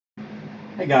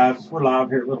Hey guys, we're live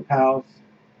here at Little Pals.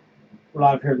 We're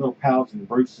live here at Little Pals in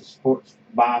Bruce's Sports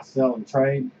Buy, Sell, and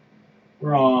Trade.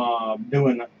 We're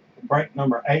doing break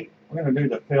number 8. We're going to do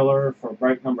the filler for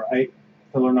break number 8,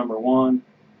 filler number 1.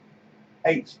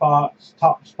 8 spots.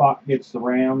 Top spot gets the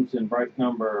Rams in break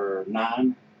number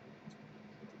 9.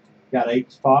 Got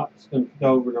 8 spots. Going to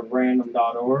go over to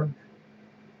random.org.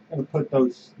 Going to put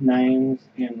those names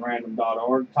in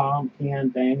random.org. Tom, Ken,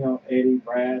 Daniel, Eddie,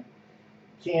 Brad,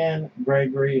 Ken,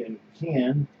 Gregory, and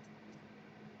Ken.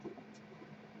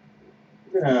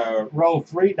 We're going to roll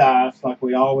 3 dice like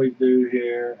we always do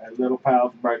here at Little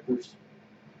Pals Breakers.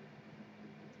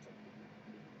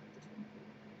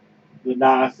 The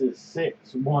dice is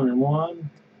 6, 1, and 1.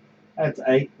 That's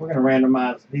 8. We're going to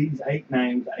randomize these 8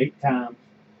 names 8 times.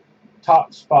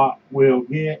 Top spot will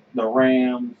get the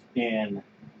Rams in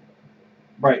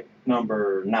break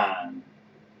number 9.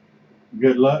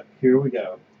 Good luck. Here we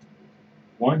go.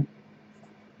 1,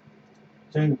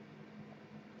 2,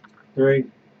 3,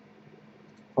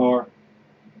 4,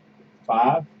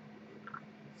 5,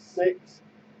 6,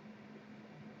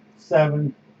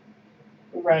 7.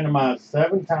 We randomized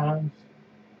 7 times.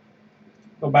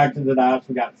 Go back to the dice.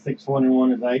 We got 6, 1, and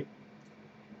 1 is 8.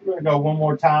 We're going to go one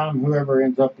more time. Whoever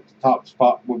ends up at the top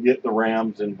spot will get the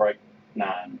Rams in break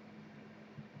 9.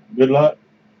 Good luck.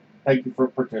 Thank you for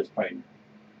participating.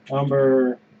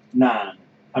 Number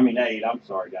 8. I'm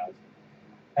sorry, guys.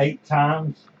 8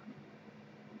 times.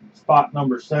 Spot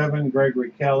number 7,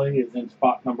 Gregory Kelly, is in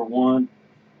spot number 1.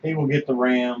 He will get the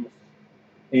Rams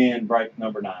in break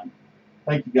number 9.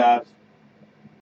 Thank you, guys.